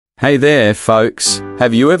Hey there, folks.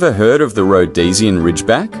 Have you ever heard of the Rhodesian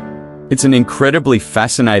Ridgeback? It's an incredibly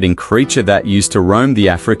fascinating creature that used to roam the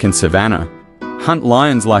African savanna, hunt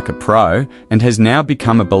lions like a pro, and has now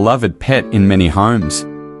become a beloved pet in many homes.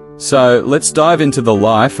 So, let's dive into the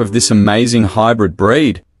life of this amazing hybrid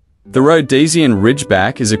breed. The Rhodesian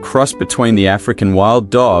Ridgeback is a cross between the African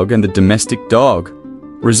wild dog and the domestic dog,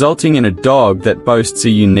 resulting in a dog that boasts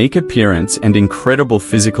a unique appearance and incredible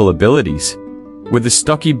physical abilities. With a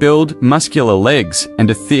stocky build, muscular legs,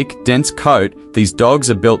 and a thick, dense coat, these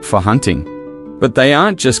dogs are built for hunting. But they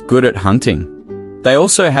aren't just good at hunting. They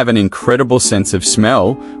also have an incredible sense of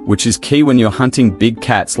smell, which is key when you're hunting big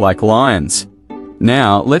cats like lions.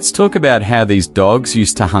 Now, let's talk about how these dogs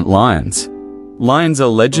used to hunt lions. Lions are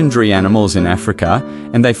legendary animals in Africa,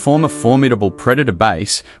 and they form a formidable predator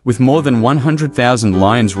base, with more than 100,000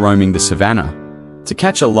 lions roaming the savanna. To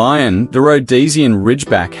catch a lion, the Rhodesian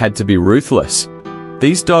Ridgeback had to be ruthless.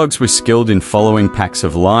 These dogs were skilled in following packs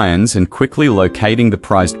of lions and quickly locating the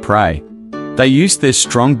prized prey. They used their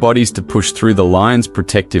strong bodies to push through the lion's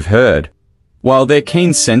protective herd, while their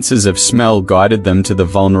keen senses of smell guided them to the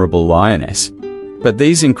vulnerable lioness. But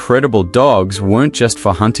these incredible dogs weren't just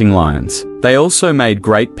for hunting lions. They also made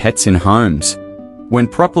great pets in homes. When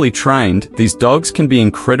properly trained, these dogs can be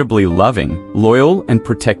incredibly loving, loyal, and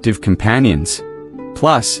protective companions.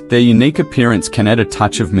 Plus, their unique appearance can add a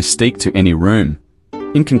touch of mystique to any room.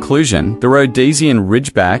 In conclusion, the Rhodesian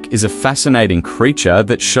Ridgeback is a fascinating creature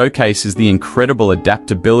that showcases the incredible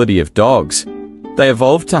adaptability of dogs. They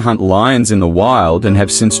evolved to hunt lions in the wild and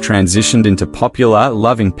have since transitioned into popular,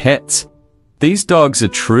 loving pets. These dogs are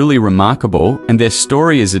truly remarkable, and their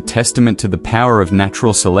story is a testament to the power of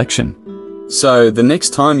natural selection. So, the next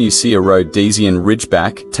time you see a Rhodesian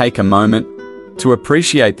Ridgeback, take a moment to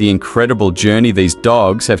appreciate the incredible journey these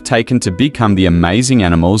dogs have taken to become the amazing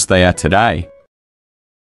animals they are today.